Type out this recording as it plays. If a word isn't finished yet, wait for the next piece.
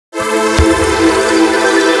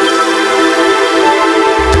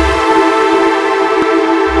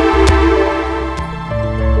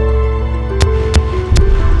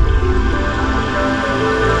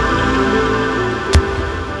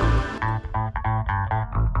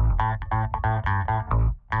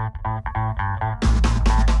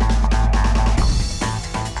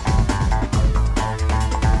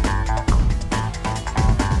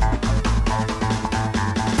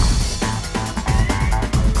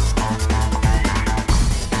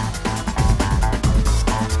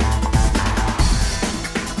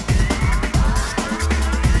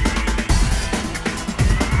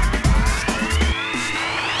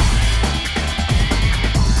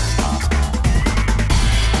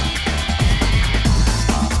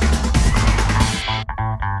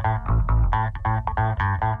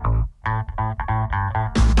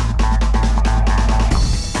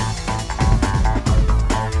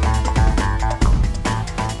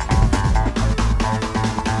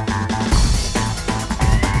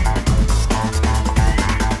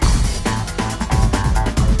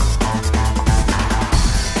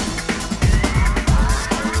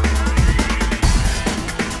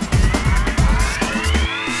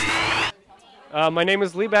My name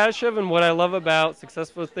is Lee Badashev, and what I love about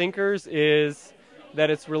Successful Thinkers is that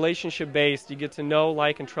it's relationship-based. You get to know,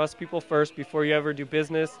 like, and trust people first before you ever do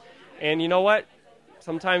business. And you know what?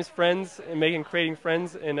 Sometimes friends and creating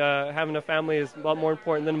friends and having a family is a lot more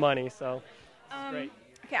important than money. So it's great.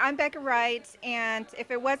 Okay, I'm Becca Wright, and if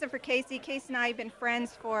it wasn't for Kaci and I have been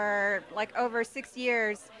friends for like over 6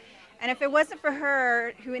 years. And if it wasn't for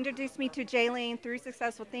her, who introduced me to Jaylene through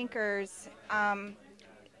Successful Thinkers,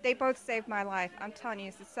 they both saved my life. I'm telling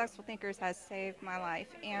you, Successful Thinkers has saved my life.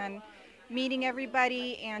 And meeting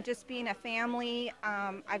everybody and just being a family,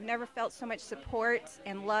 I've never felt so much support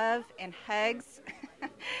and love and hugs.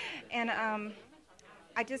 And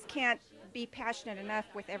I just can't be passionate enough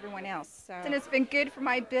with everyone else. So. And it's been good for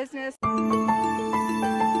my business.